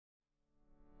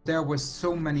There was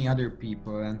so many other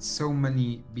people and so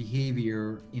many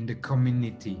behavior in the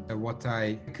community what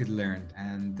I could learn,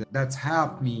 and that's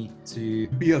helped me to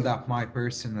build up my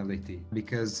personality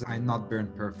because I'm not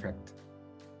born perfect.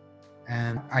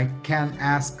 And I can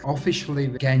ask officially,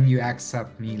 can you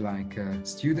accept me like a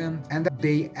student? And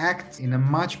they act in a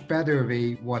much better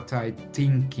way what I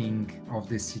thinking of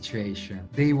this situation.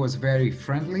 They was very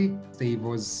friendly, they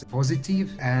was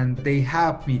positive, and they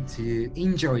helped me to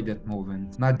enjoy that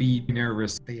moment, not be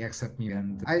nervous. They accept me,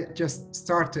 and I just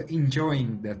started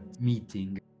enjoying that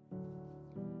meeting.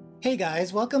 Hey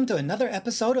guys, welcome to another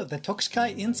episode of the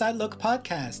Tokshkai Inside Look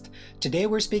podcast. Today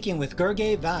we're speaking with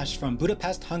Gergely Vass from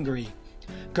Budapest, Hungary.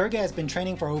 Gergely has been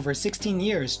training for over 16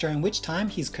 years, during which time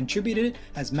he's contributed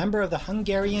as member of the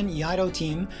Hungarian Iaido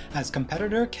team, as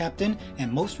competitor, captain,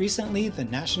 and most recently the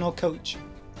national coach.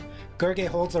 Gergely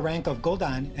holds the rank of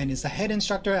Godan and is the head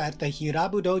instructor at the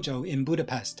Hirabu Dojo in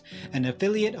Budapest, an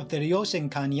affiliate of the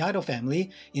Ryoshinkan Iaido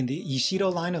family in the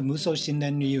Ishido line of Muso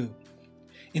Shinden Ryu.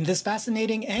 In this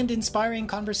fascinating and inspiring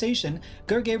conversation,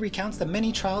 Gergely recounts the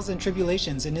many trials and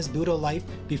tribulations in his Budo life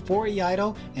before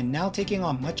Iaido and now taking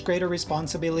on much greater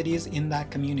responsibilities in that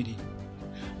community.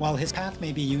 While his path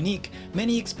may be unique,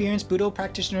 many experienced Budo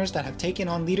practitioners that have taken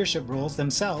on leadership roles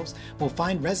themselves will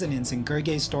find resonance in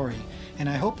Gergely's story, and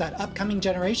I hope that upcoming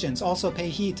generations also pay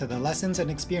heed to the lessons and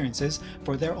experiences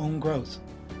for their own growth.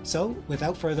 So,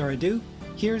 without further ado,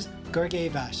 here's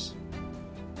Gergely Vass.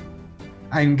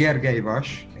 I'm Gergely Vass.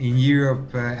 In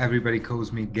Europe, everybody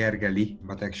calls me Gergely,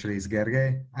 but actually it's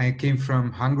Gergely. I came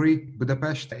from Hungary.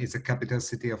 Budapest is the capital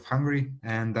city of Hungary,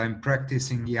 and I'm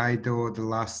practicing Iaido the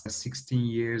last 16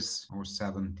 years, or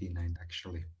 17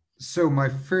 actually. So my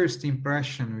first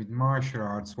impression with martial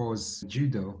arts was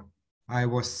judo. I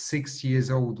was 6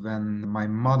 years old when my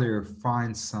mother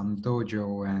finds some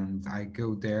dojo and I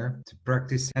go there to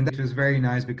practice. And it was very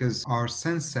nice because our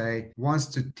sensei wants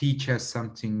to teach us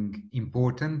something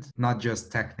important, not just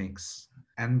techniques.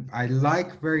 And I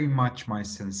like very much my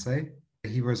sensei.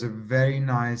 He was a very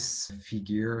nice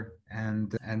figure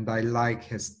and I like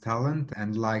his talent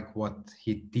and like what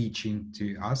he teaching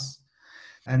to us.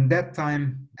 And that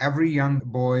time, every young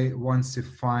boy wants to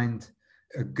find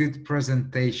a good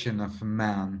presentation of a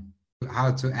man, how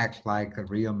to act like a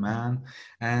real man.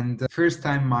 And the first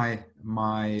time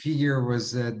my figure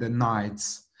was the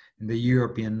knights, the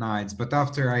European knights. But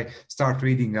after I start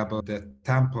reading about the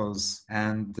temples,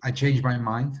 and I changed my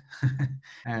mind.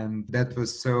 And that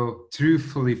was so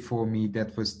truthfully for me,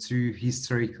 that was too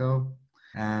historical.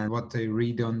 And what I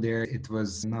read on there, it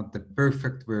was not the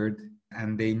perfect word.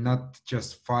 And they not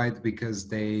just fight because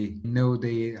they know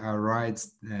they are right.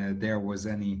 There was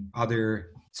any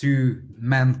other to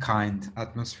mankind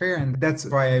atmosphere. And that's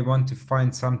why I want to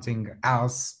find something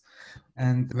else.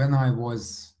 And when I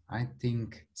was, I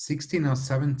think, 16 or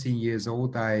 17 years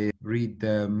old, I read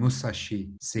the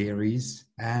Musashi series.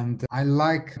 And I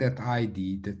like that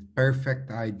idea, that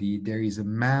perfect idea. There is a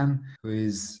man who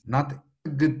is not a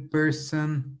good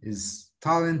person, is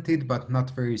talented, but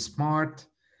not very smart.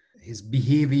 His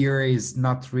behavior is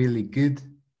not really good,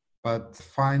 but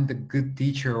find a good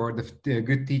teacher, or the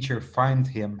good teacher find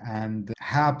him and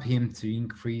help him to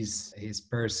increase his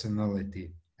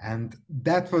personality. And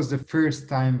that was the first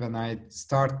time when I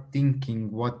start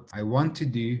thinking what I want to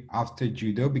do after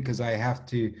judo, because I have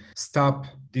to stop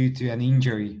due to an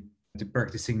injury to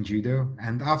practicing judo.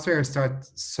 And after I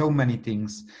start so many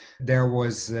things, there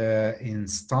was in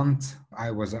stunt,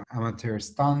 I was an amateur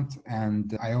stunt,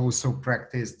 and I also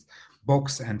practiced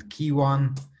box and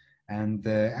Kiwan and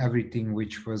everything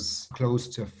which was close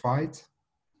to a fight.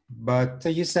 But So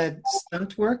you said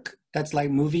stunt work? That's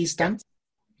like movie stunts?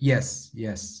 Yes.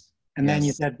 And then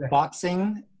you said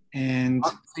boxing and...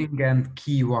 Boxing and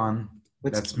Kiwan.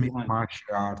 What's That's Kiwan? mixed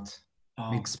martial art. Oh.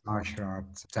 Mixed martial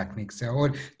art techniques.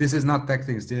 Or this is not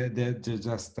techniques, they're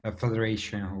just a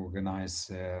federation who organize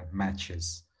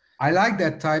matches. I like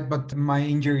that type, but my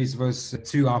injuries was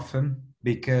too often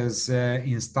because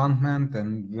in stuntman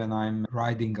and when I'm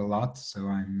riding a lot, so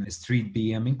I'm street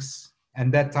BMX.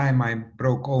 And that time I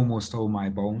broke almost all my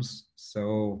bones.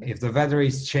 So if the weather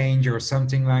is change or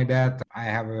something like that, I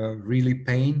have a really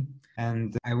pain.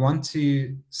 And I want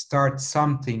to start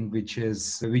something which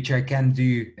I can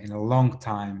do in a long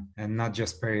time and not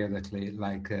just periodically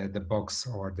like the box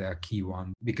or the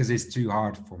Kiwan, because it's too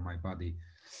hard for my body.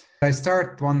 I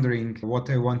start wondering what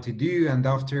I want to do, and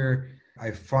after I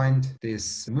find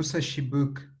this Musashi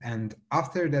book, and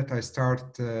after that I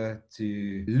start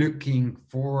to looking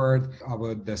forward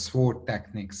about the sword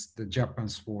techniques, the Japan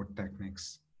sword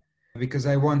techniques. Because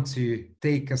I want to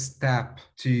take a step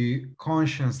to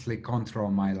consciously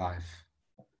control my life.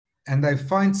 And I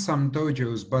find some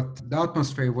dojos, but the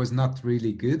atmosphere was not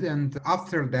really good. And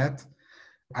after that,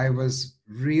 I was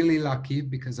really lucky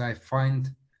because I find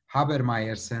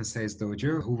Habermeyer Sensei's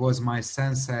dojo, who was my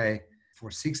sensei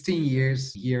for 16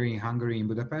 years here in Hungary, in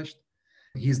Budapest.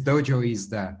 His dojo is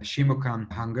the Shimukan,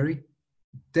 Hungary.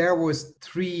 There was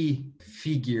three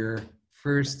figure.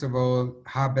 First of all,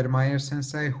 Habermeyer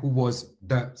Sensei, who was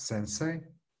the sensei.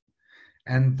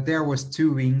 And there was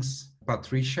two wings,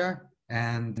 Patricia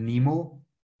and Nemo.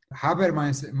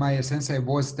 Habermeyer Sensei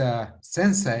was the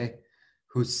sensei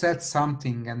who said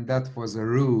something, and that was a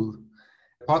rule.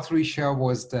 Patricia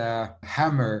was the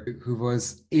hammer who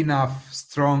was enough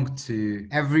strong to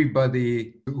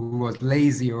everybody who was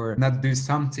lazy or not do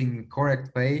something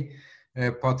correct way.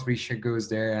 Patricia goes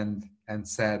there and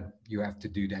said, you have to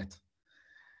do that.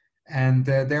 And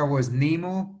there was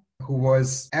Nemo, who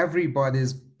was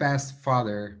everybody's best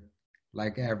father,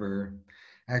 like ever.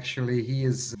 Actually, he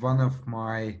is one of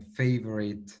my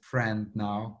favorite friend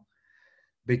now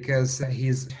because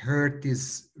his heart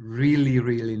is really,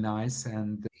 really nice.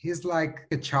 And he's like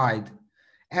a child.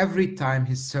 Every time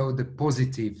he saw the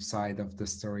positive side of the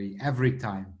story, every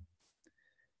time.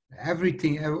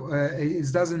 Everything,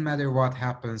 it doesn't matter what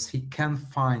happens, he can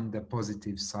find the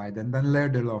positive side and then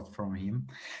learn a lot from him.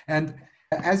 And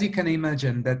as you can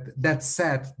imagine, that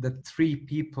set, the three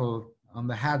people on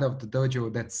the head of the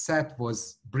dojo, that set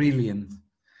was brilliant.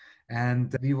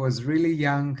 And we was really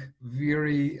young,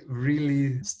 very,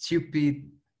 really stupid.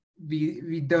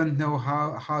 We don't know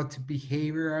how to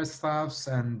behave ourselves,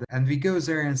 and we go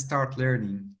there and start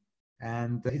learning.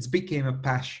 And it's became a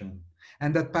passion.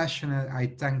 And that passion,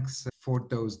 I thanks for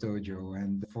those dojo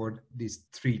and for these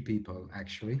three people,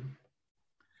 actually.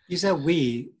 You said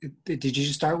we. Did you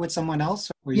start with someone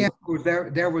else? Or Yeah,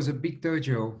 there was a big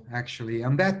dojo, actually.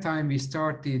 On that time, we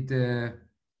started,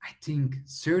 I think,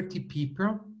 30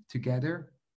 people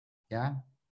together. Yeah.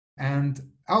 And,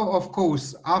 oh, of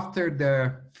course, after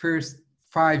the first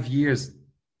 5 years,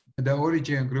 the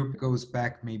origin group goes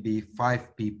back maybe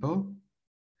 5 people.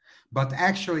 But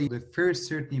actually, the first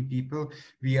 13 people,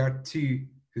 we are 2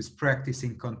 who's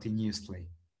practicing continuously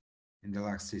in the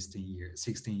last 16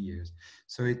 years.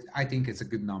 So I think it's a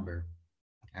good number,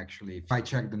 actually. If I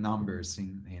check the numbers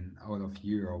in all of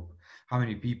Europe, how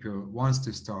many people wants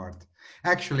to start.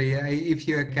 Actually, if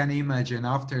you can imagine,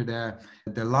 after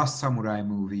the Last Samurai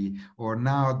movie, or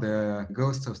now the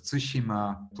Ghost of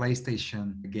Tsushima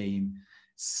PlayStation game,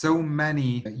 so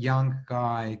many young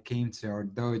guy came to our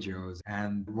dojos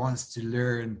and wants to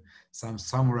learn some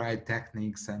samurai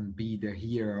techniques and be the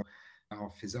hero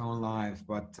of his own life.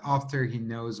 But after he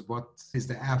knows what is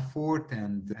the effort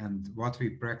and what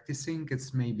we're practicing,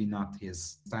 it's maybe not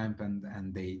his time,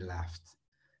 and they left.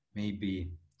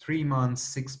 Maybe 3 months,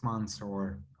 6 months,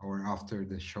 or after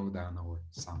the showdown or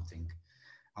something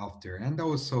after. And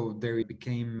also there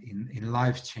became in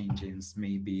life changes,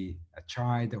 maybe a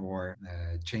child, or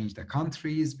change the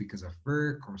countries because of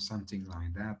work or something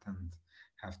like that, and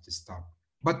have to stop.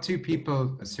 But 2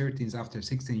 people, 13 after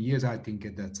 16 years, I think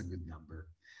that's a good number.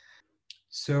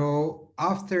 So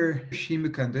after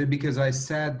Shimukan, because I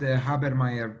said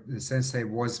Habermeyer sensei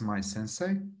was my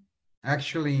sensei,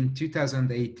 actually in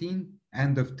 2018,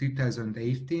 end of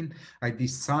 2018, I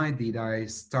decided I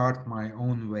start my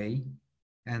own way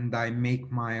and I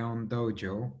make my own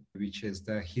dojo, which is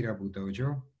the Hirabu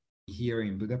dojo here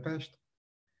in Budapest.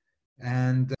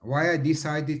 And why I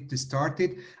decided to start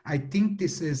it, I think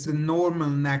this is a normal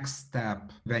next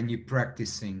step when you're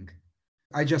practicing.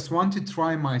 I just want to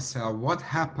try myself. What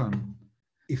happened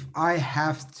if I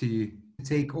have to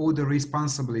take all the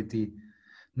responsibility,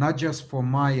 not just for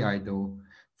my Iaido,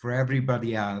 for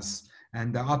everybody else,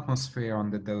 and the atmosphere on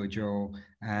the dojo,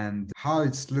 and how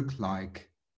it's looked like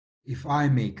if I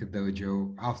make a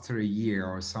dojo after a year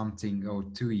or something, or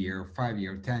 2 year, 5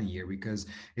 year, 10 year, because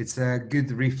it's a good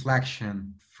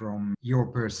reflection from your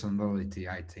personality,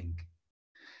 I think.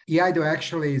 Iaido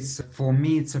actually is, for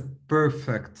me, it's a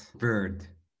perfect word.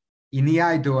 In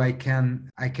Iaido,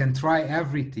 I can try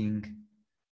everything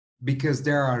because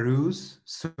there are rules,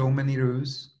 so many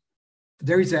rules.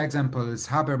 There is an example, it's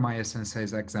Habermeyer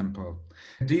Sensei's example.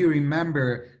 Do you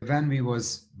remember when we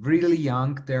was really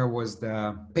young, there was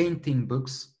the painting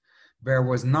books, there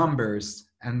was numbers,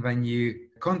 and when you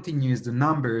continues the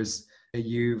numbers,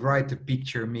 you write a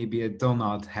picture, maybe a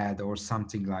donut head or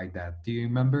something like that. Do you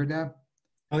remember that?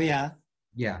 Oh, yeah.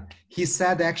 Yeah. He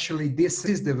said, actually, this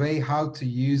is the way how to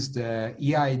use the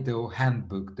Iaido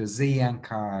handbook, the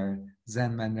ZNKR,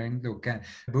 Zen Mandarin book.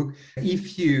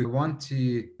 If you want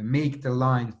to make the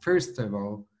line, first of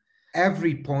all,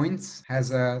 every point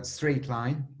has a straight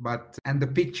line, and the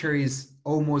picture is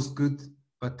almost good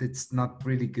but it's not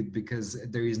really good because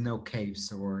there is no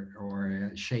caves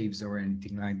or shaves or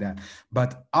anything like that.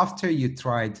 But after you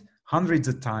tried hundreds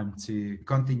of times to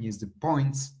continue the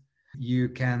points, you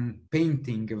can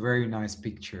painting a very nice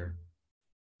picture.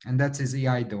 And that is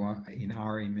Iaido in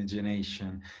our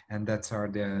imagination, and that's are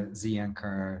the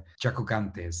Ziankar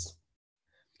Jacogantes.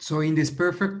 So in this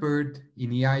perfect world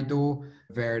in Iaido,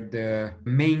 where the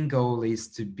main goal is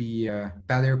to be a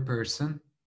better person,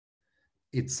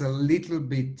 it's a little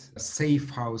bit a safe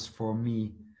house for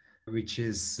me, which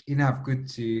is enough good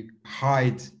to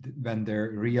hide when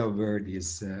the real world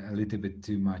is a little bit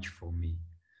too much for me.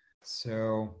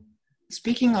 So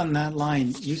Speaking on that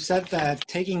line, you said that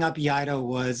taking up Iaido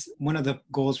was one of the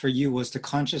goals for you was to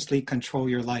consciously control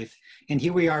your life. And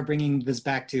here we are bringing this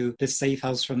back to this safe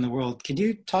house from the world. Can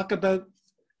you talk about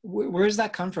where does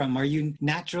that come from? Are you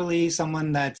naturally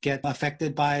someone that gets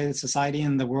affected by society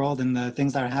and the world and the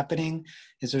things that are happening?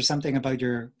 Is there something about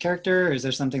your character? Or is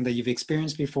there something that you've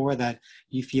experienced before that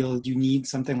you feel you need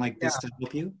something like this to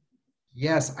help you?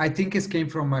 yes, I think it came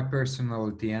from my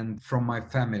personality and from my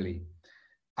family.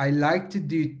 I like to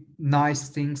do nice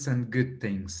things and good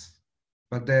things.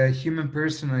 But the human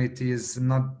personality is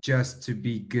not just to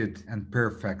be good and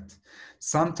perfect.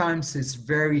 Sometimes it's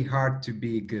very hard to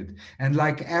be good. And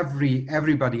like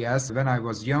everybody else, when I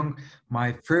was young,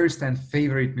 my first and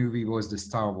favorite movie was the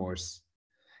Star Wars.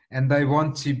 And I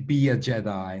want to be a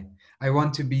Jedi. I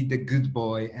want to be the good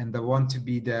boy, and I want to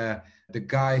be the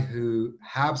guy who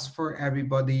helps for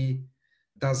everybody,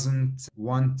 doesn't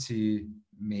want to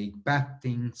make bad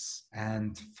things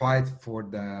and fight for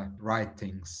the right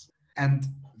things. And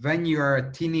when you are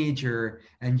a teenager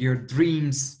and your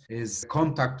dreams is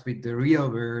contact with the real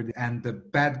world and the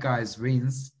bad guys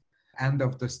wins, end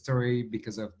of the story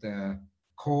because of the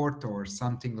court or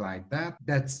something like that,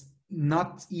 that's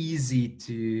not easy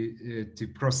to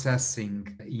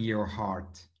processing in your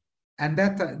heart. And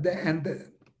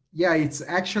yeah,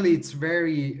 it's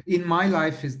very in my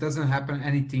life it doesn't happen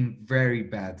anything very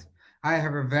bad. I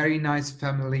have a very nice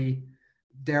family.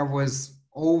 There was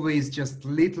always just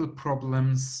little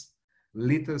problems,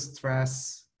 little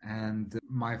stress, and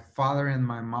my father and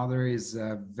my mother is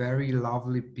very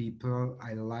lovely people.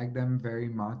 I like them very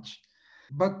much.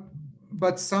 But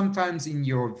but sometimes in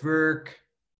your work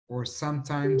or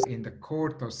sometimes in the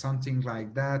court or something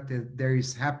like that, there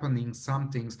is happening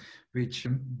some things which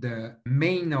the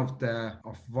main of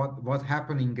what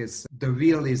happening is the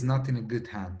wheel is not in a good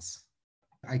hands.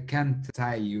 I can't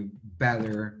tell you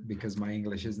better because my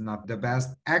English is not the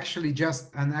best. Actually,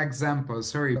 just an example.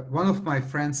 Sorry, one of my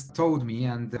friends told me,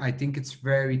 and I think it's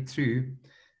very true.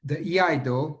 The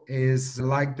Iaido is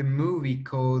like the movie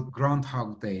called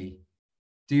Groundhog Day.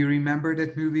 Do you remember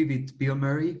that movie with Bill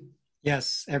Murray?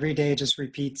 Yes, every day just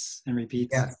repeats and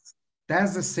repeats. Yes,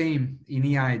 that's the same in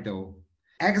Iaido.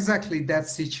 Exactly that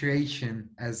situation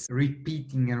as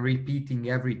repeating and repeating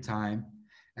every time.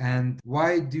 And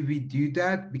why do we do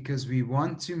that? Because we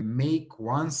want to make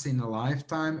once in a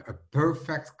lifetime a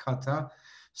perfect kata.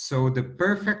 So the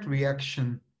perfect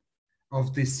reaction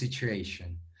of this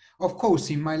situation. Of course,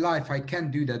 in my life, I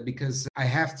can't do that because I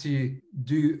have to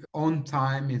do on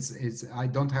time. It's I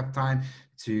don't have time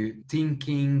to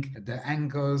thinking the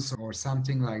angles or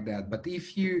something like that. But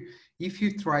if you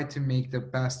try to make the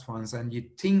best ones and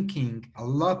you're thinking a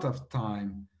lot of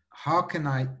time, how can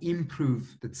I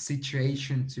improve the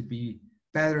situation to be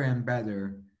better and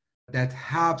better? That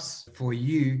helps for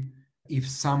you if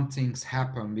some things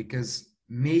happen because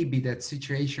maybe that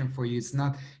situation for you is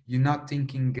not you're not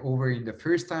thinking over in the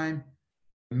first time,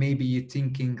 maybe you're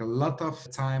thinking a lot of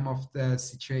time of the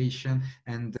situation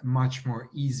and much more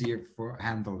easier for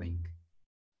handling.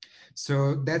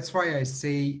 So that's why I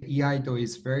say Iaido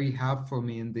is very helpful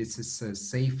me and this is a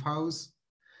safe house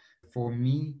for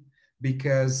me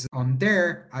because on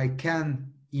there I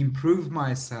can improve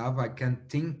myself, I can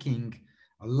thinking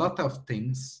a lot of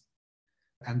things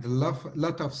and a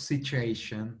lot of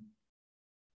situation.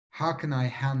 How can I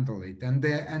handle it?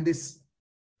 And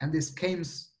this came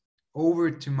over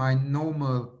to my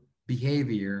normal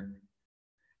behavior.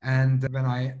 And when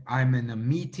I'm in a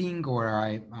meeting or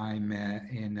I'm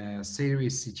in a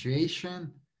serious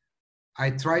situation, I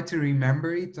try to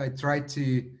remember it. I try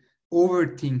to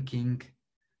overthinking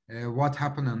what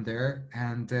happened on there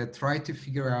and try to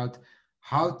figure out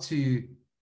how to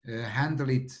handle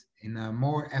it in a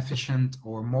more efficient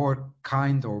or more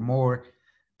kind or more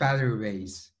better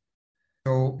ways.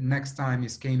 So next time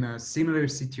it came a similar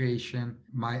situation,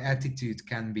 my attitude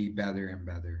can be better and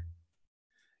better.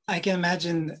 I can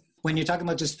imagine when you're talking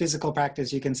about just physical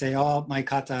practice, you can say, oh, my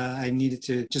kata, I needed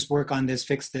to just work on this,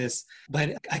 fix this.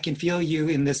 But I can feel you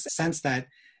in this sense that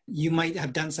you might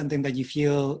have done something that you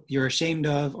feel you're ashamed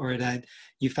of, or that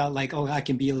you felt like, oh, I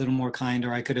can be a little more kind,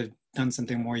 or I could have done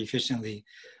something more efficiently.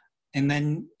 And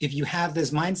then if you have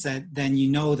this mindset, then you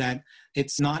know that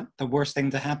it's not the worst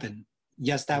thing to happen.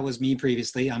 Yes, that was me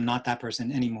previously. I'm not that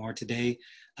person anymore. Today,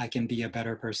 I can be a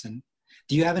better person.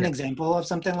 Do you have an Yeah. example of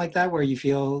something like that where you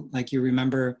feel like you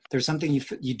remember there's something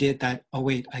you did that, oh,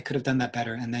 wait, I could have done that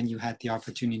better. And then you had the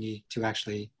opportunity to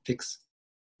actually fix?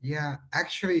 Yeah,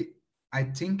 actually,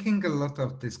 I'm thinking a lot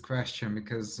of this question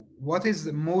because what is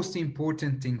the most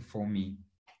important thing for me?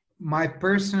 My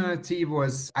personality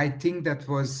was, I think that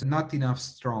was not enough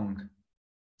strong.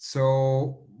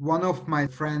 So one of my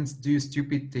friends do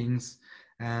stupid things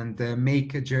and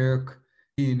make a joke,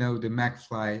 the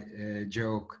McFly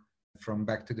joke from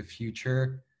Back to the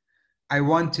Future. I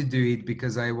want to do it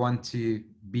because I want to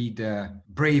be the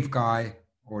brave guy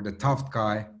or the tough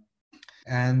guy.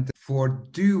 And for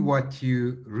do what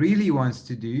you really want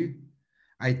to do,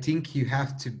 I think you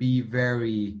have to be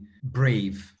very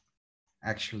brave,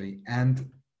 actually. And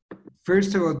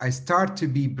first of all, I start to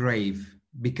be brave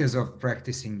because of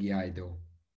practicing Iaido,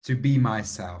 to be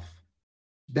myself.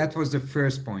 That was the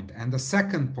first point. And the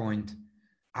second point,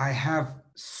 I have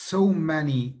so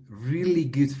many really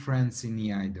good friends in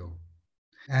Iaido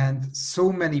and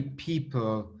so many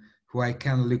people who I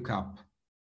can look up.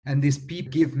 And these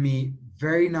people give me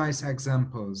very nice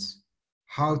examples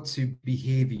how to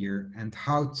behave here and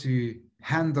how to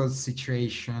handle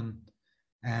situation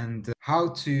and how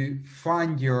to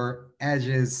find your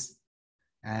edges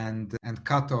and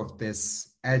cut off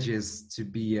these edges to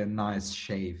be a nice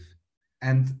shave.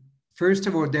 And first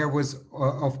of all, there was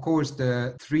of course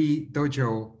the three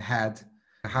dojo had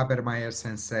Habermeyer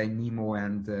Sensei, Nemo,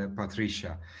 and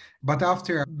Patricia. But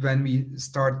after, when we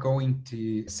start going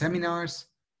to seminars,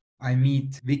 I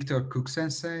meet Victor Cook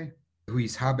Sensei, who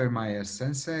is Habermeyer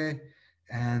Sensei,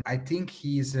 and I think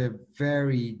he is a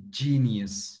very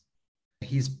genius.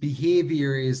 His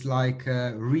behavior is like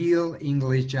a real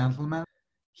English gentleman.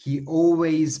 He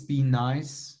always be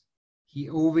nice. He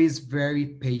always very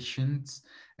patient.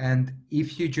 And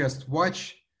if you just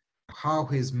watch how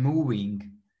he's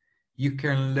moving, you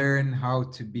can learn how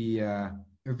to be a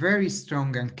very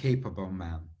strong and capable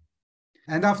man.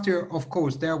 And after, of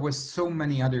course, there was so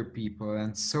many other people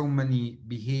and so many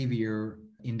behavior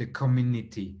in the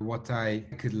community, what I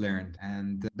could learn.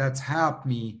 And that's helped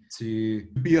me to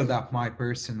build up my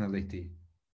personality.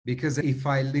 Because if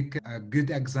I look at a good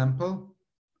example,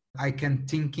 I can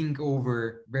thinking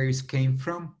over where it came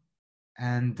from.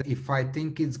 And if I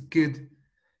think it's good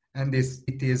and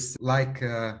it is like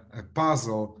a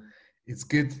puzzle, it's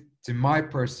good to my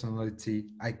personality,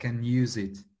 I can use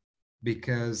it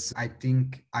because I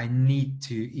think I need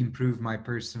to improve my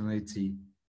personality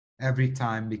every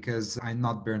time because I'm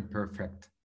not born perfect.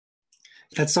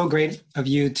 That's so great of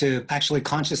you to actually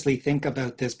consciously think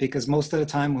about this, because most of the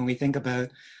time when we think about,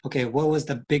 okay, what was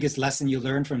the biggest lesson you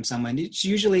learned from someone? It's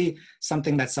usually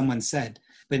something that someone said.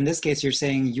 But in this case, you're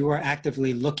saying you are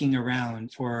actively looking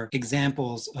around for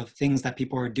examples of things that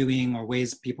people are doing or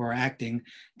ways people are acting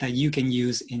that you can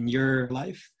use in your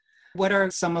life. What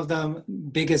are some of the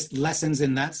biggest lessons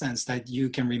in that sense that you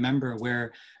can remember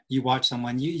where you watch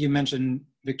someone? You mentioned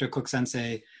Victor Cook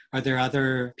Sensei. Are there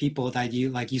other people that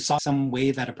you saw some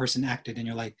way that a person acted and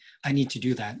you're like, I need to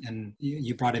do that, and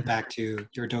you brought it back to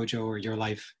your dojo or your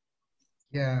life?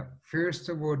 Yeah, first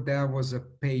of all, there was a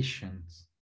patience.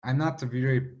 I'm not a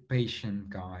very patient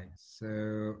guy,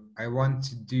 so I want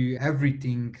to do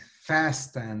everything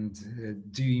fast and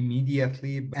do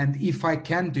immediately. And if I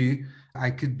can do, I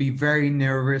could be very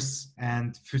nervous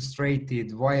and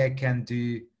frustrated why I can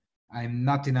do. I'm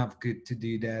not enough good to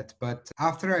do that. But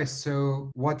after I saw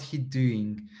what he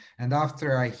doing and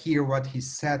after I hear what he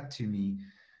said to me,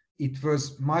 it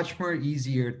was much more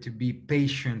easier to be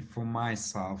patient for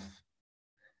myself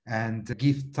and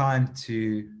give time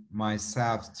to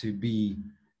myself to be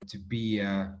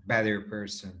a better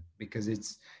person because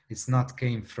it's not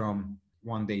came from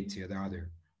one day to the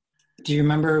other. Do you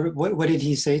remember what did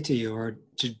he say to you, or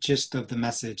gist of the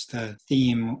message, the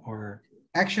theme, or?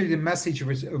 Actually, the message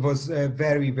was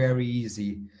very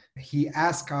easy. He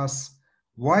asked us,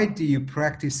 why do you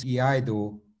practice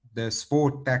Iaido, the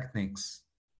sport techniques?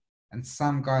 And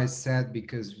some guys said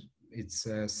because it's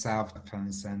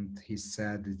self-defense, and he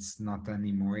said it's not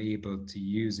anymore able to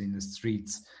use in the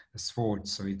streets a sword,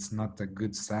 so it's not a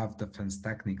good self-defense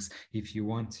techniques. If you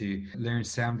want to learn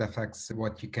self-defense,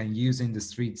 what you can use in the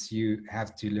streets, you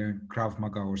have to learn Krav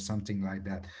Maga or something like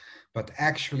that. But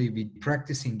actually, we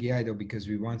practicing Iaido because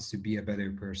we want to be a better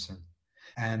person.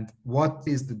 And what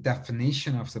is the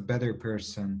definition of the better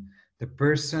person? The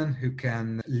person who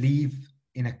can live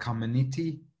in a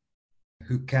community,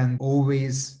 who can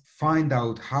always find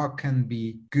out how can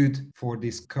be good for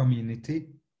this community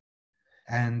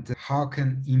and how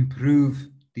can improve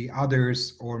the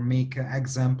others or make an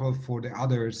example for the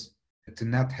others to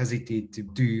not hesitate to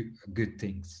do good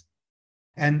things.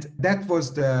 And that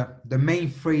was the main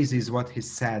phrase is what he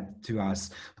said to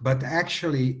us. But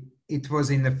actually, it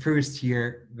was in the first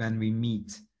year when we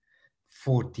meet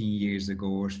 14 years ago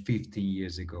or 15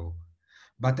 years ago.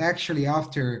 But actually,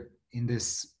 after in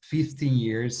this 15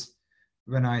 years,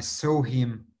 when I saw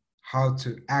him how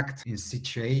to act in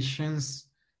situations,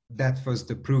 that was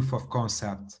the proof of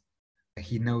concept.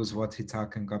 He knows what he's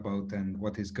talking about and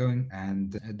what is going,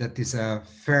 and that is a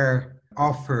fair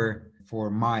offer for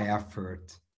my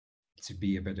effort to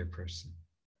be a better person.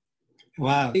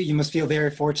 Wow, you must feel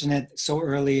very fortunate so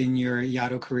early in your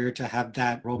Iaido career to have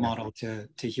that role model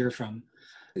to hear from.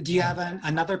 Do you have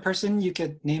another person you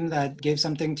could name that gave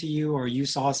something to you, or you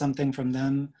saw something from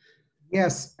them?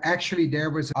 Yes, actually, there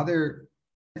was other.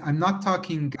 I'm not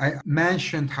talking. I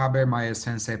mentioned Habermeyer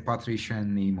Sensei, Patricia,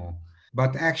 and Nemo,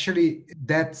 but actually,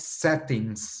 that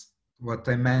settings, what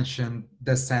I mentioned,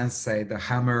 the sensei, the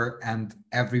hammer, and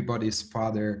everybody's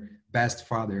father, best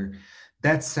father,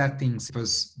 that settings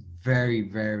was very,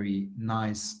 very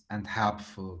nice and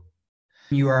helpful.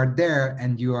 You are there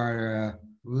and you are a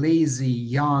lazy,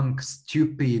 young,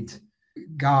 stupid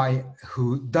guy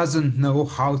who doesn't know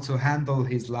how to handle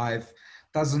his life,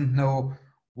 doesn't know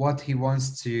what he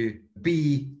wants to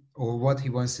be or what he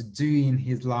wants to do in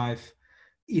his life.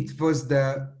 It was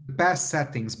the best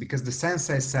settings because the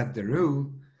sensei set the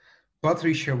rule.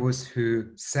 Patricia was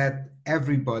who set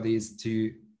everybody's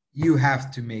to, you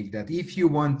have to make that. If you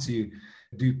want to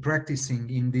do practicing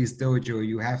in this dojo,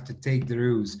 you have to take the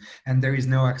rules and there is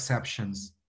no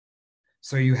exceptions.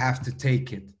 So you have to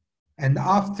take it. And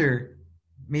after,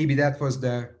 maybe that was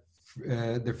the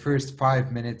first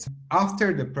 5 minutes.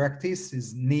 After the practice,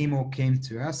 is Nemo came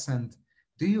to us and,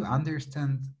 do you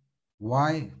understand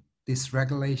why these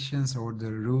regulations or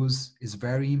the rules is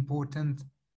very important?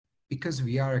 Because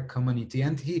we are a community.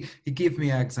 And he gave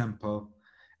me an example.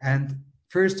 And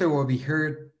first of all, we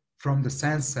heard from the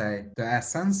sensei the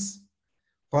essence.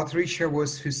 Patricia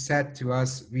was who said to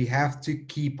us, we have to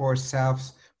keep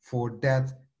ourselves for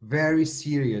that very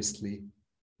seriously,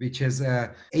 which is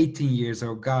a 18 years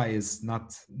old guy is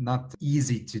not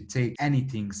easy to take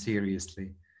anything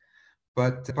seriously.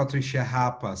 But Patricia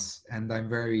helped us, and I'm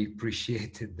very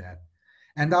appreciated that.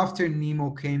 And after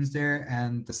Nemo came there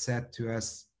and said to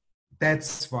us,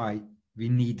 that's why we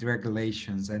need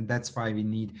regulations, and that's why we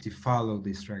need to follow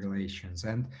these regulations.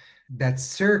 And that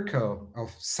circle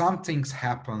of something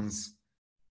happens,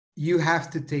 you have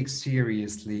to take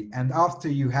seriously. And after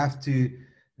you have to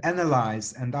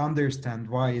analyze and understand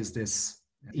why is this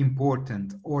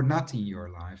important or not in your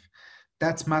life.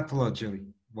 That methodology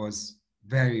was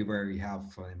very, very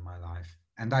helpful in my life.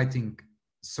 And I think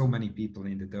so many people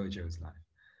in the dojo's life.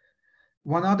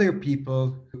 One other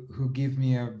people who give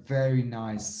me a very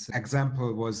nice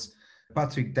example was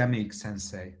Patrick Demig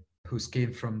Sensei, who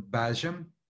came from Belgium.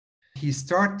 He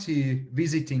started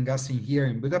visiting us here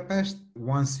in Budapest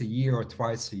once a year or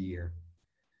twice a year.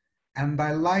 And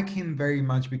I like him very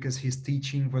much because his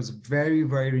teaching was very,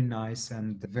 very nice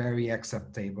and very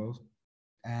acceptable.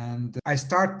 And I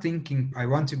start thinking I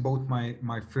want to buy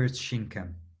my first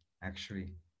Shinken,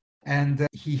 actually. And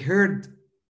he heard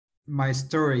my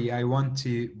story. I want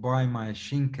to buy my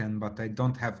Shinken, but I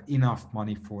don't have enough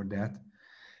money for that.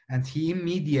 And he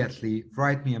immediately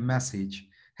write me a message.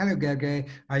 Hello, Gergely.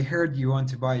 I heard you want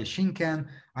to buy a Shinken.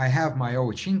 I have my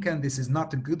old Shinken. This is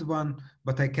not a good one,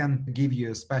 but I can give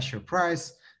you a special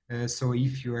price. So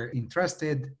if you are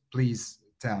interested, please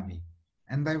tell me.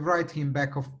 And I write him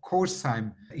back, of course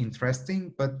I'm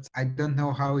interested, but I don't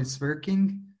know how it's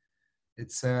working.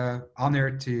 It's an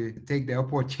honor to take the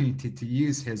opportunity to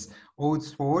use his old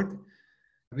sword,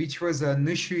 which was a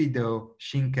Iaido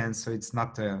Shinken, so it's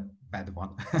not a bad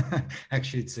one.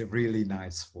 Actually, it's a really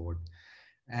nice sword.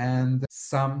 And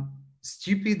some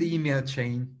stupid email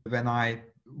chain when I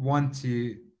want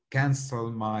to cancel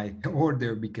my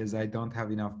order because I don't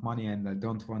have enough money and I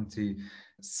don't want to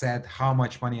set how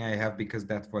much money I have because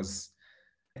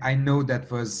I know that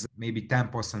was maybe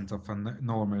 10% of a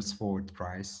normal sword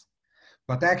price.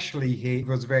 But actually, he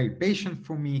was very patient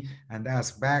for me and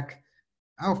asked back,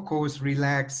 of course,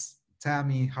 relax, tell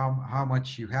me how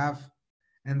much you have.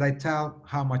 And I tell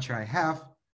how much I have.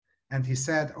 And he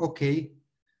said, okay,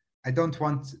 I don't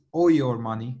want all your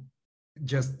money.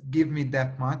 Just give me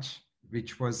that much,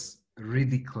 which was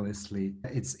ridiculously,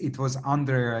 it was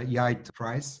under a Iaido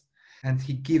price. And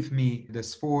he gave me the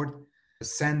sword.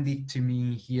 sent it to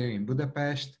me here in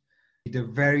Budapest with a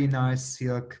very nice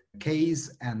silk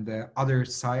case and the other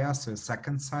saya, so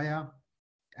second saya.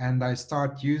 And I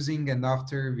start using, and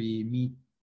after we meet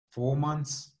 4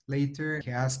 months later,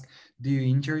 he asked, do you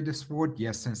enjoy the sword?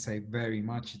 Yes, sensei, very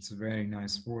much. It's a very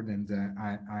nice sword, and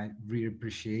I really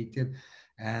appreciate it.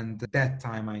 And that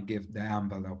time I give the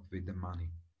envelope with the money.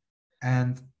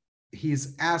 And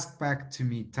he's asked back to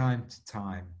me time to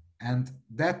time. And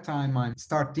that time I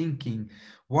start thinking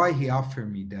why he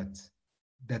offered me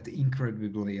that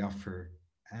incredibly offer.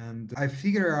 And I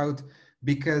figure out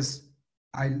because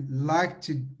I like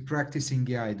to practice in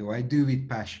Iaido. I do with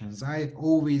passions. I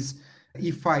always,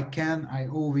 if I can, I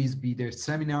always be there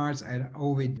seminars. I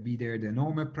always be there the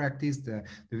normal practice, the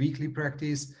weekly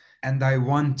practice, and I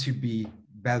want to be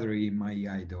better in my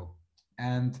Iaido.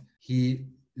 And he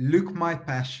look my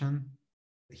passion.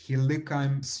 He look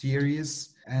I'm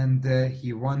serious, and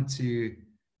he want to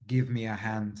give me a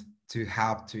hand to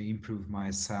help to improve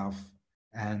myself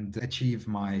and achieve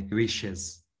my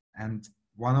wishes. And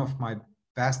one of my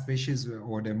best wishes,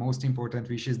 or the most important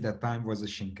wishes that time, was a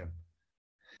shinken.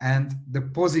 And the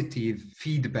positive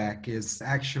feedback is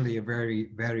actually a very,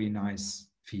 very nice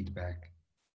feedback.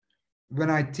 When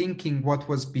I thinking what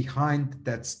was behind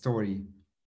that story,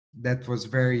 that was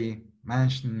very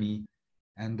mentioned me,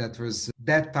 and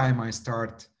that time I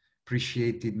start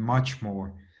appreciated much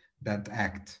more that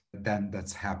act than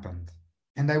that's happened.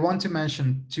 And I want to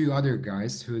mention two other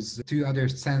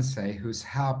sensei who's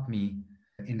helped me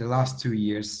in the last 2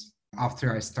 years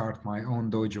after I start my own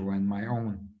dojo and my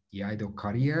own Iaido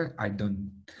career. I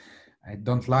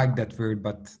don't like that word,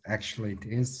 but actually it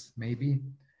is maybe.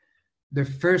 The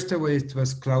first of it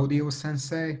was Claudio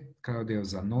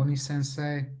Zanoni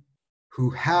sensei, who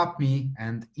helped me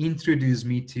and introduced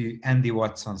me to Andy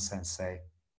Watson sensei.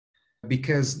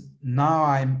 Because now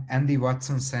I'm Andy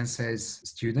Watson sensei's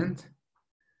student,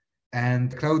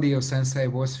 and Claudio sensei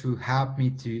was who helped me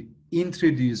to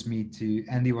introduce me to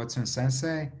Andy Watson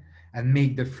sensei and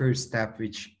make the first step,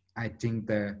 which I think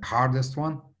the hardest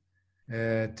one,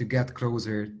 to get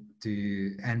closer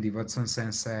to Andy Watson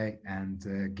sensei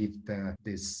and give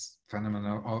this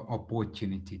phenomenal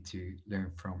opportunity to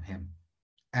learn from him.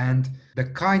 And the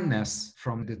kindness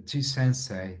from the two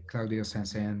sensei, Claudio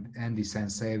sensei and Andy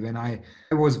sensei, when I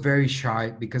was very shy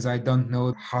because I don't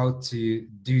know how to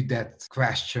do that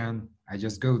question. I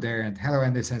just go there and, hello,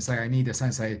 Andy sensei, I need a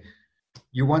sensei.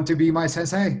 You want to be my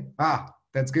sensei? Ah,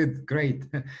 that's good, great.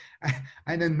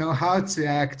 I don't know how to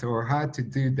act or how to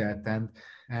do that.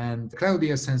 And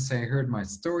Claudio sensei heard my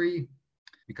story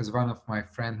because one of my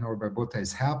friend Norbert Botta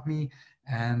has helped me.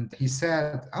 And he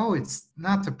said, oh, it's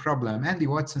not a problem. Andy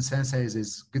Watson sensei is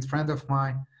a good friend of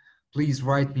mine. Please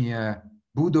write me a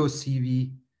Budo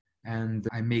CV and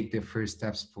I make the first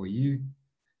steps for you.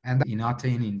 And in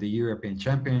Athens, in the European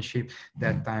Championship,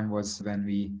 that time was when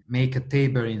we make a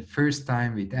table in first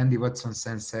time with Andy Watson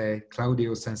sensei,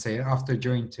 Claudio sensei, after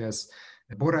joined to us,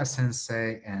 Bora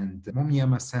sensei and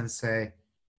Momiyama sensei.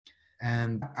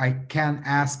 And I can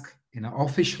ask in an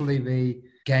official way,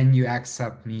 can you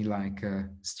accept me like a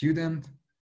student?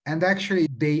 And actually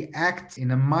they act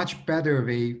in a much better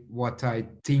way what I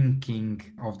thinking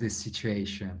of this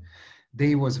situation.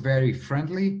 They was very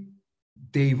friendly,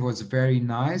 they was very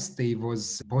nice, they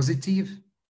was positive,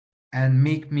 and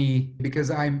make me, because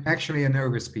I'm actually a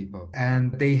nervous people,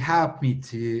 and they help me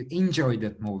to enjoy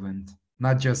that moment,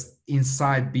 not just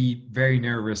inside be very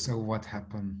nervous, oh, what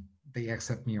happened, they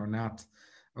accept me or not,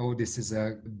 oh, this is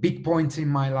a big point in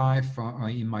my life,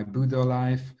 in my Buddha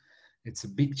life, it's a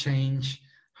big change,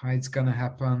 how it's gonna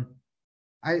happen.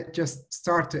 I just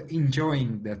started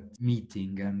enjoying that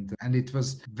meeting, and it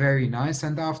was very nice.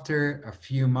 And after a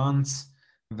few months,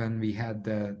 when we had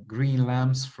the green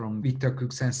lamps from Victor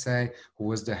Cook Sensei, who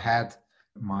was the head,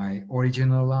 my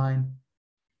original line,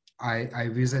 I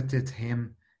visited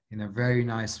him in a very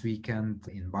nice weekend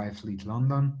in Byfleet,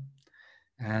 London.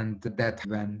 And that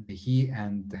when he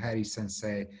and Harry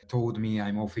Sensei told me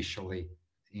I'm officially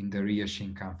in the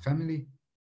Ryoshinkan family.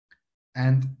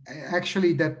 And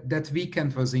actually that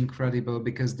weekend was incredible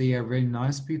because they are very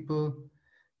nice people.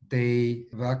 They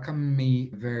welcomed me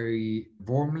very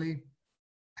warmly.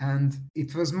 And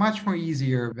it was much more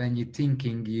easier when you're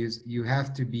thinking you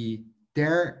have to be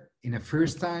there in a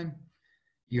first time.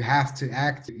 You have to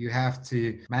act, you have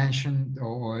to mention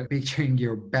or picturing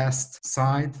your best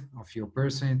side of your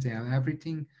personality and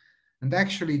everything. And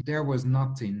actually there was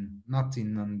nothing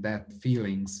on that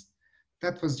feelings.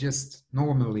 That was just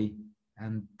normally.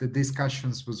 And the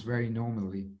discussions was very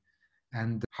normally.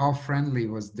 And how friendly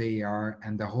was they are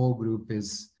and the whole group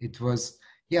is, it was,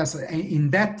 yes, in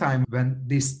that time when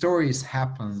these stories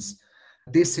happens,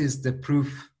 This is the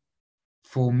proof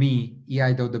for me,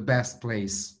 Iaido, the best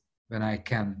place when I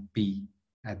can be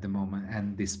at the moment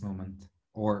and this moment,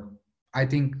 or I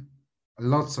think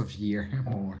lots of year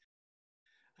more.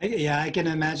 Yeah, I can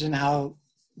imagine how,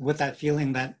 with that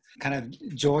feeling, that kind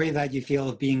of joy that you feel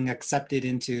of being accepted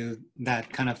into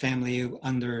that kind of family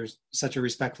under such a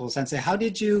respectful sensei. How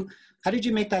did you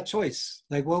make that choice?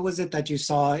 Like, what was it that you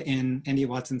saw in Andy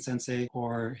Watson sensei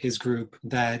or his group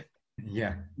that?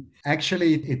 Yeah,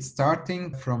 actually, it's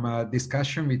starting from a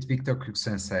discussion with Victor Krug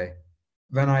sensei.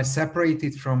 When I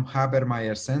separated from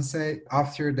Habermeyer sensei,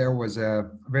 after there was a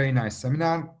very nice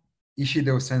seminar,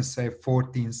 Ishido sensei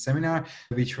 14th seminar,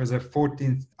 which was a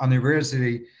 14th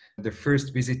anniversary, the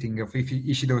first visiting of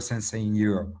Ishido sensei in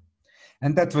Europe.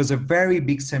 And that was a very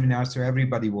big seminar, so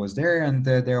everybody was there, and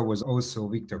there was also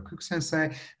Victor Krug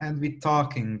sensei, and we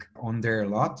talking on there a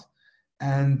lot.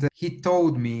 And he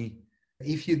told me,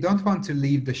 if you don't want to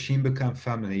leave the Shinbukan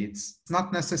family, it's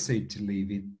not necessary to leave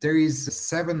it. There is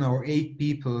 7 or 8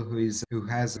 people who is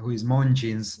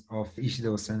monjins of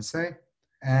Ishido Sensei,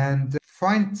 and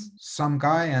find some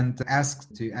guy and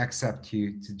ask to accept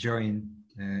you to join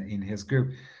in his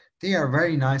group. They are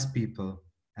very nice people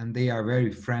and they are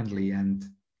very friendly, and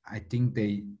I think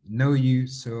they know you,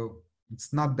 so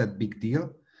it's not that big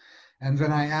deal. And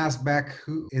when I asked back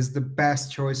who is the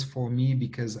best choice for me,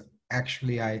 because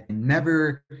actually I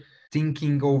never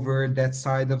thinking over that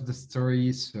side of the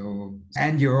story. So,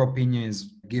 and your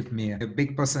opinions give me a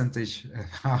big percentage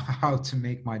how to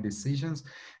make my decisions.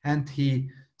 And he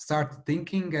started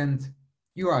thinking, and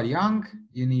you are young,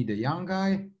 you need a young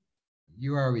guy,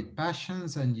 you are with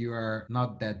passions, and you are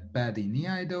not that bad in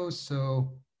Iaido.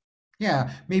 So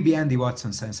yeah, maybe Andy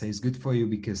Watson sensei is good for you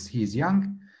because he's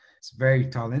young, he's very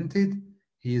talented,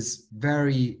 he's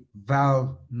very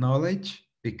well knowledge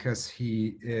because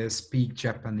he speaks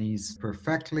Japanese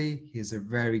perfectly. He has a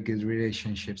very good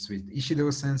relationships with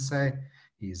Ishido sensei.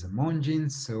 He is a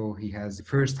monjin, so he has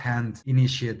first-hand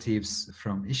initiatives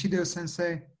from Ishido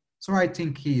sensei. So I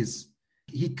think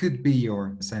he could be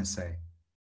your sensei.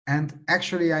 And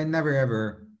actually, I never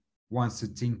ever wants to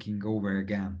thinking over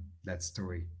again that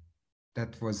story.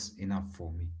 That was enough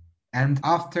for me. And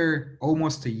after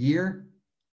almost a year,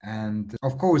 and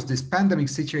of course, this pandemic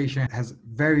situation has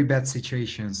very bad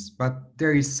situations, but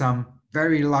there is some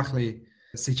very lucky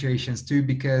situations too,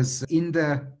 because in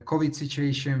the COVID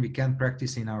situation, we can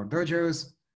practice in our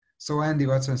dojos. So Andy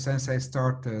Watson Sensei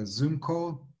start a Zoom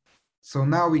call. So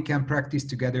now we can practice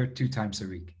together 2 times a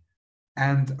week.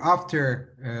 And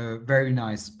after a very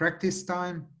nice practice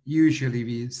time, usually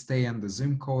we stay on the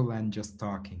Zoom call and just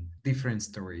talking different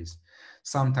stories.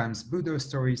 Sometimes Buddha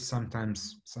stories,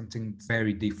 sometimes something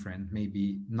very different,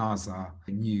 maybe NASA,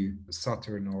 new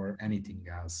Saturn, or anything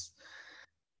else.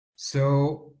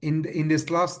 So in this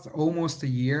last almost a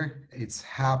year, it's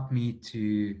helped me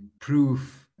to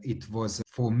prove it was,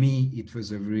 for me, it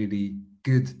was a really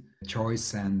good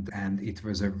choice, and it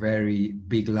was a very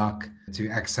big luck to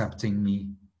accepting me.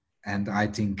 And I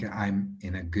think I'm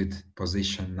in a good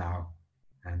position now.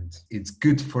 And it's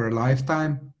good for a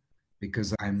lifetime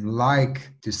because I'm like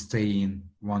to stay in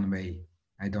one way.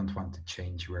 I don't want to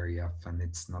change very often.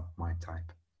 It's not my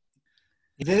type.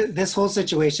 This whole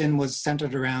situation was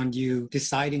centered around you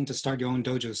deciding to start your own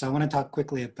dojo. So I want to talk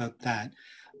quickly about that.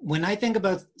 When I think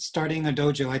about starting a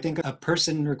dojo, I think a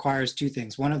person requires 2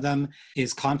 things. One of them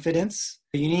is confidence.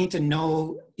 You need to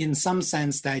know in some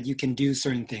sense that you can do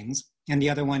certain things. And the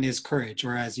other one is courage,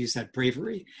 or as you said,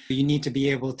 bravery. You need to be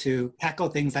able to tackle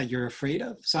things that you're afraid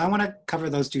of. So I want to cover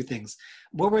those 2 things.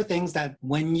 What were things that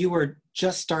when you were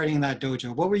just starting that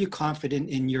dojo, what were you confident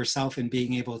in yourself in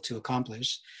being able to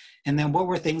accomplish? And then what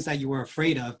were things that you were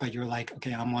afraid of, but you're like,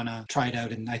 okay, I want to try it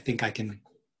out and I think I can.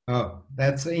 Oh,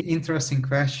 that's an interesting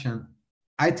question.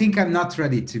 I think I'm not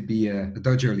ready to be a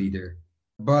dojo leader,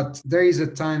 but there is a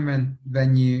time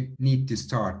when you need to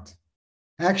start.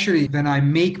 Actually, when I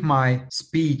make my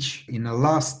speech in the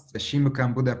last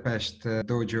Shimukan Budapest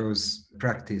dojo's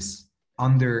practice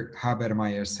under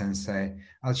Habermeyer sensei,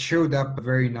 I showed up a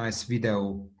very nice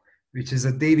video, which is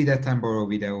a David Attenborough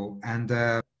video, and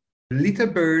little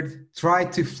bird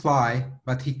tried to fly,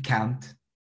 but he can't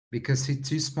because he's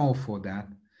too small for that.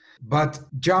 But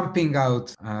jumping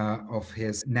out of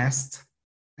his nest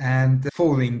and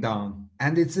falling down.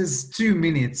 And it is 2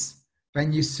 minutes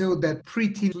when you saw that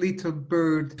pretty little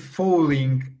bird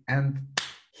falling and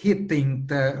hitting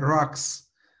the rocks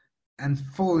and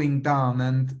falling down.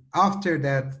 And after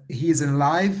that, he's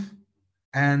alive.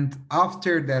 And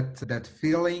after that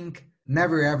feeling,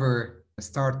 never ever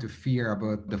start to fear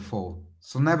about the fall.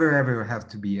 So never ever have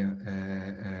to be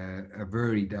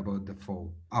worried about the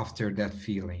fall after that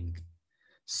feeling.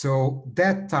 So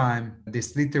that time,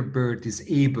 this little bird is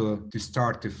able to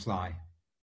start to fly.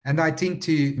 And I think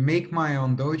to make my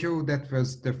own dojo, that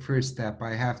was the first step.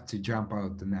 I have to jump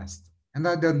out the nest. And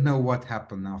I don't know what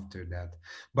happened after that.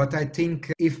 But I think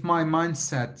if my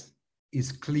mindset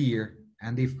is clear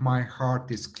and if my heart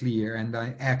is clear and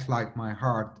I act like my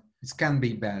heart, it can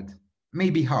be bad.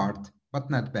 Maybe hard, but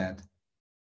not bad.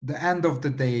 The end of the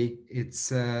day,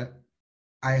 it's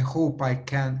I hope I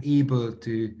can able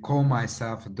to call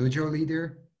myself a dojo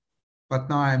leader, but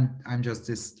now I'm just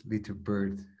this little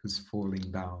bird who's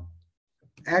falling down.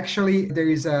 Actually, there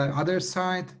is a other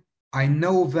side. I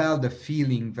know well the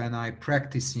feeling when I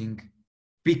practicing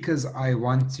because I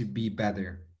want to be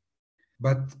better.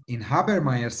 But in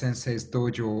Habermeyer Sensei's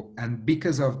dojo, and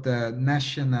because of the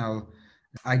national,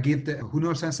 I give the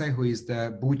Hunor Sensei, who is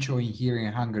the Bucho in here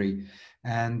in Hungary.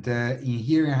 And in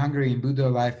here in Hungary, in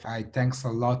Budo life, I thanks a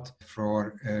lot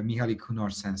for Mihaly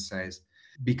Hunor Sensei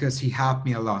because he helped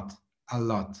me a lot.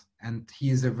 And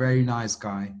he is a very nice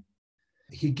guy.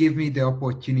 He gave me the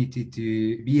opportunity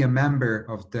to be a member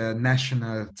of the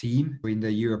national team in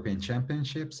the European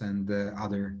Championships and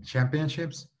other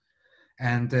championships,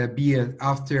 and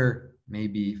after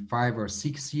maybe 5 or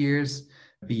 6 years,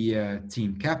 be a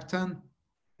team captain,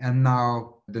 and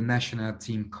now the national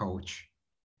team coach.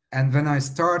 And when I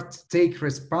start take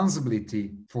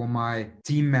responsibility for my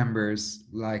team members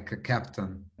like a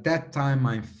captain, that time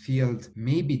I feel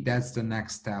maybe that's the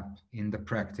next step in the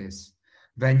practice.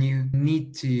 When you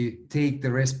need to take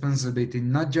the responsibility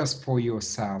not just for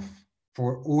yourself,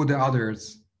 for all the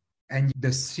others, and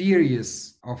the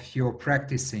serious of your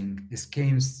practicing is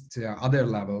comes to other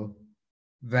level,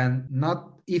 when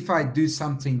not if I do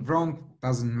something wrong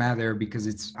doesn't matter because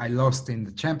it's I lost in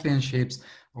the championships,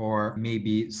 or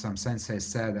maybe some sensei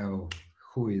said, oh,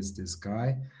 who is this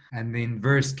guy? And in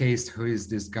worst case, who is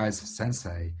this guy's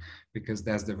sensei? Because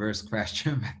that's the worst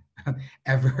question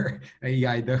ever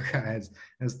Iaido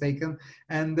has taken.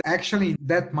 And actually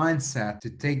that mindset to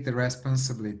take the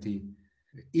responsibility,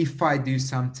 if I do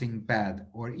something bad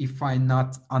or if I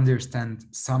not understand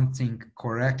something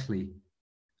correctly,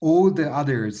 all the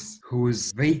others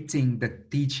who's waiting the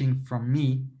teaching from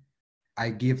me,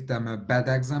 I give them a bad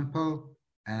example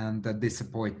and a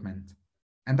disappointment.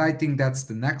 And I think that's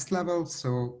the next level.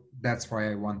 So that's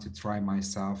why I want to try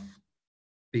myself,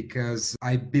 because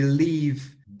I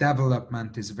believe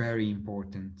development is very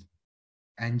important.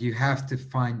 And you have to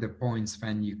find the points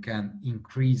when you can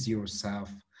increase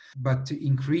yourself. But to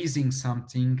increasing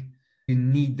something, you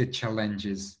need the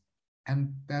challenges.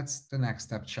 And that's the next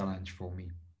step challenge for me.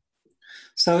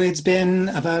 So it's been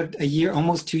about a year,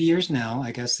 almost 2 years now,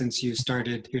 I guess, since you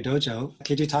started your dojo.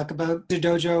 Could you talk about the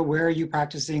dojo? Where are you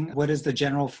practicing? What is the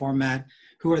general format?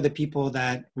 Who are the people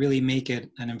that really make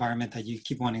it an environment that you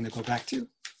keep wanting to go back to?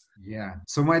 Yeah.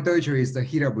 So my dojo is the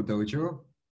Hirabu dojo.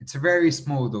 It's a very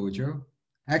small dojo.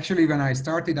 Actually, when I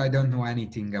started, I don't know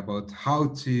anything about how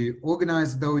to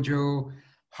organize dojo,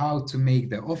 how to make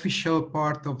the official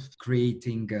part of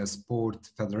creating a sport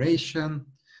federation,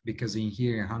 because in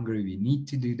here in Hungary, we need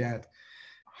to do that.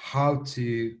 How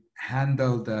to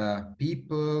handle the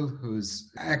people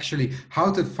who's actually,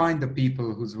 how to find the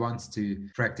people who wants to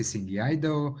practice in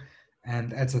Iaido,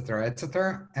 and etc.,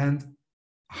 etc. And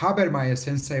Habermeyer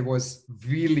Sensei was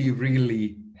really,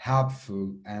 really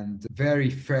helpful and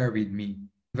very fair with me.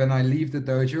 When I leave the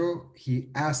dojo, he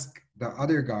asked the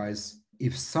other guys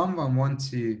if someone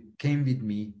wants to came with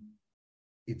me,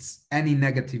 it's any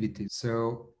negativity.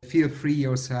 So feel free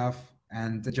yourself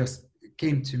and just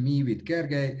came to me with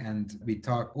Gergely and we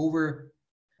talk over,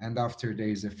 and after there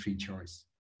is a free choice.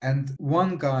 And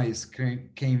one guy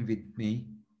came with me.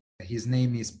 His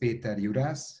name is Peter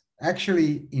Juras.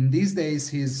 Actually, in these days,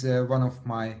 he's one of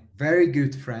my very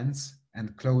good friends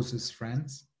and closest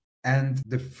friends. And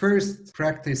the first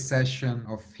practice session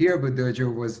of Hirabu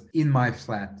Dojo was in my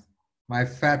flat. My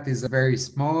flat is very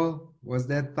small, was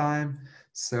that time.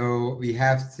 So we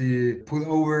have to pull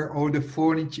over all the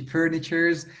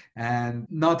furnitures, and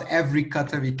not every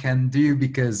kata we can do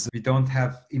because we don't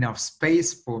have enough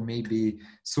space for maybe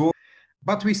so.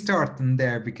 But we start in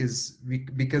there because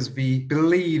we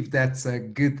believe that's a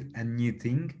good and new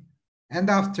thing. And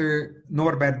after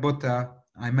Norbert Botta,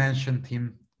 I mentioned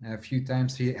him a few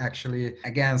times. He actually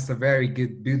against a very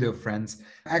good Budo friends.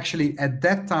 Actually, at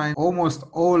that time, almost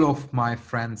all of my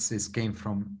friends came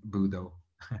from Budo.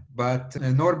 But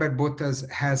Norbert Bottas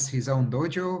has his own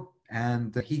dojo,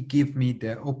 and he gave me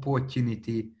the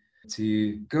opportunity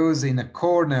to go in a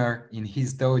corner in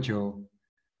his dojo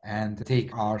and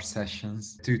take our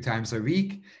sessions 2 times a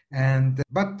week. And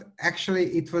but actually,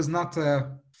 it was not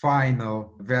a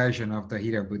final version of the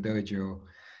Hirabu dojo.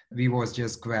 We was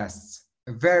just guests,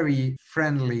 very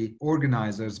friendly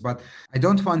organizers, but I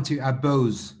don't want to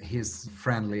abuse his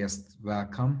friendliest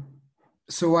welcome.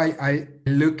 So I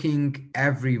looking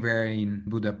everywhere in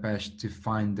Budapest to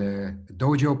find a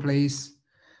dojo place,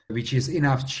 which is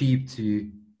enough cheap to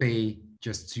pay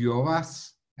just two of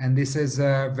us. And this is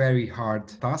a very hard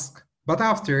task. But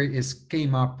after it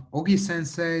came up, Ogi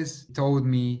Sensei's told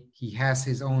me he has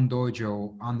his own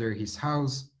dojo under his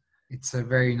house. It's a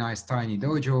very nice tiny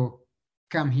dojo.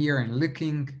 Come here and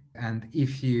looking. And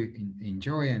if you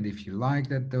enjoy and if you like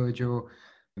that dojo,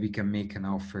 we can make an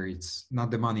offer. It's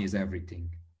not the money is everything.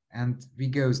 And we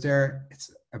goes there.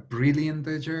 It's a brilliant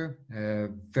dojo,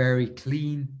 very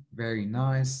clean, very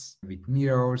nice, with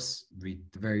mirrors, with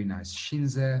very nice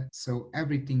shinze. So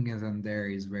everything is in there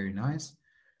is very nice.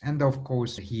 And of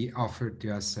course, he offered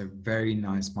to us a very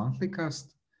nice monthly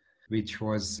cost, which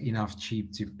was enough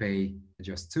cheap to pay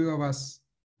just two of us.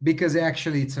 Because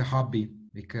actually it's a hobby.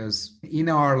 Because in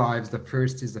our lives, the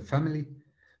first is the family,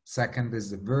 second is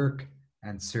the work,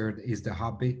 and third is the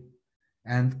hobby.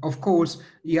 And of course,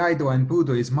 Iaido and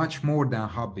Budo is much more than a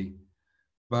hobby.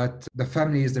 But the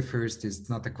family is the first, is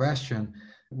not a question.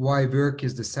 Why work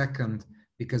is the second?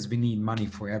 Because we need money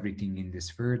for everything in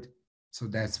this world. So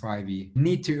that's why we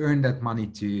need to earn that money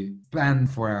to plan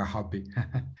for our hobby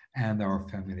and our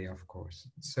family, of course.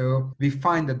 So we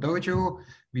find a dojo,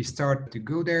 we start to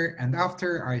go there. And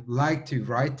after, I like to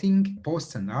writing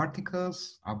posts and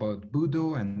articles about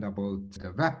Budo and about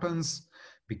the weapons,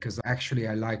 because actually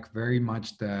I like very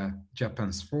much the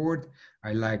Japan sword.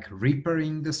 I like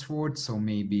repairing the sword, so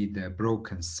maybe the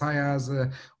broken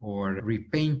sayas or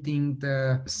repainting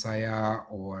the saya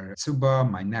or tsuba.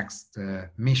 My next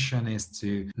mission is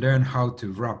to learn how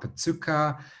to wrap a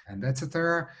tsuka and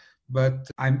etc. But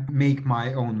I make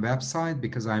my own website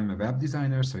because I'm a web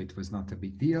designer, so it was not a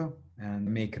big deal. And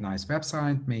make a nice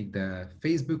website, make the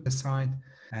Facebook site,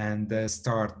 and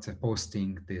start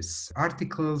posting these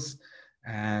articles.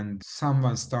 And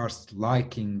someone starts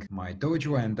liking my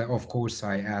dojo, and of course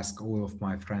I ask all of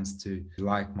my friends to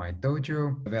like my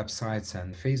dojo websites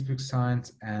and Facebook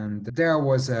sites. And there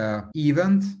was a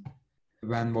event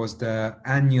when was the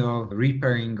annual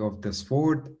repairing of the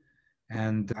sword,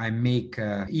 and I make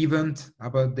an event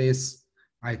about this.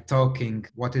 I talking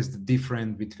what is the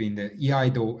difference between the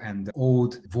Iaido and the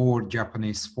old war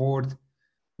Japanese sword,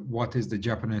 what is the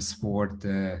Japanese sword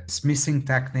smithing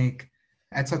technique,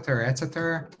 etc.,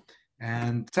 etc.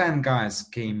 And 10 guys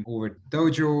came over to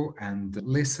dojo and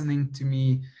listening to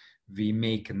me. We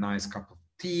make a nice cup of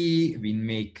tea, we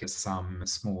make some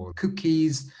small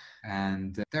cookies,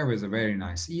 and there was a very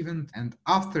nice event. And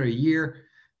after a year,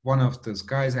 one of those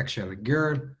guys, actually a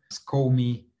girl, called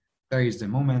me. There is the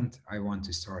moment I want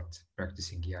to start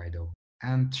practicing Iaido.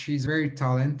 And she's very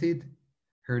talented.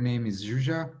 Her name is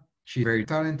Zsuzsa. She's very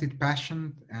talented,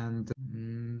 passionate, and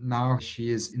now she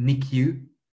is NICU,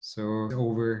 so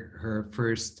over her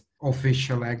first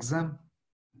official exam.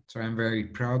 So I'm very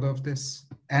proud of this.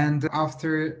 And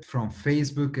after, from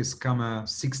Facebook has come a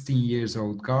 16 years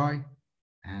old guy,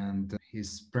 and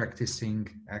he's practicing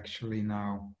actually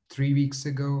now 3 weeks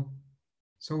ago.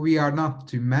 So we are not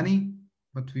too many,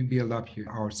 but we build up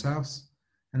ourselves.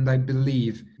 And I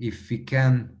believe if we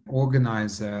can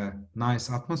organize a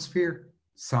nice atmosphere,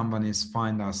 someone is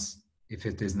find us if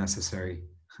it is necessary.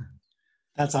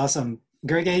 That's awesome.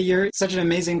 Gergely, you're such an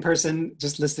amazing person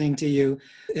just listening to you.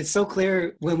 It's so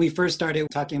clear when we first started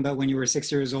talking about when you were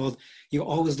 6 years old, you're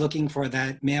always looking for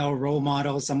that male role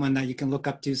model, someone that you can look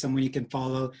up to, someone you can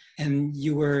follow. And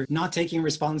you were not taking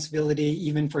responsibility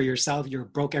even for yourself. You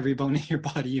broke every bone in your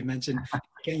body. You mentioned,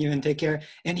 can't even take care.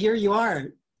 And here you are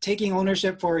taking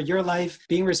ownership for your life,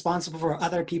 being responsible for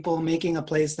other people, making a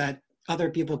place that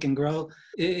other people can grow.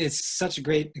 It's such a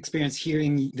great experience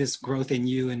hearing this growth in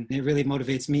you, and it really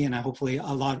motivates me and hopefully a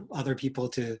lot of other people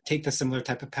to take the similar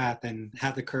type of path and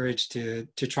have the courage to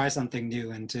try something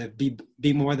new and to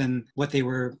be more than what they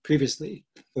were previously.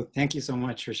 So thank you so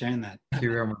much for sharing that. Thank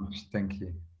you very much. Thank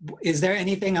you. Is there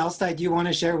anything else that you want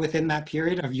to share within that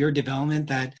period of your development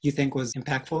that you think was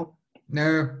impactful?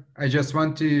 No, I just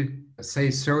want to say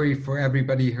sorry for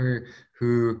everybody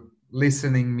who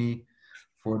listening me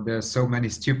for the so many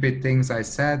stupid things I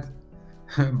said,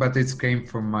 but it came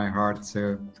from my heart.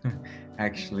 So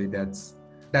actually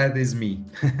that is me.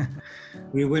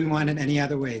 We wouldn't want it any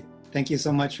other way. Thank you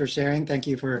so much for sharing. Thank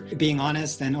you for being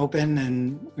honest and open,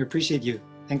 and we appreciate you.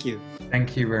 Thank you.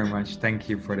 Thank you very much. Thank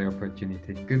you for the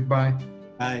opportunity. Goodbye.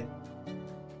 Bye.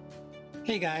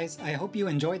 Hey guys, I hope you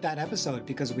enjoyed that episode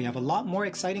because we have a lot more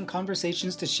exciting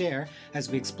conversations to share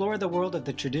as we explore the world of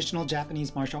the traditional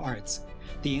Japanese martial arts.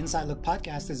 The Inside Look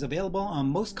podcast is available on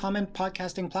most common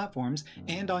podcasting platforms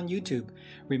and on YouTube.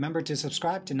 Remember to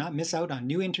subscribe to not miss out on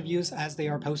new interviews as they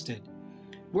are posted.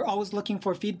 We're always looking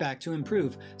for feedback to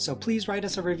improve, so please write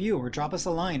us a review or drop us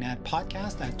a line at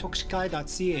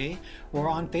podcast@tokushikai.ca or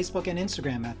on Facebook and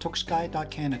Instagram at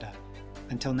tokushikai.canada.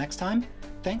 Until next time,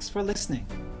 thanks for listening.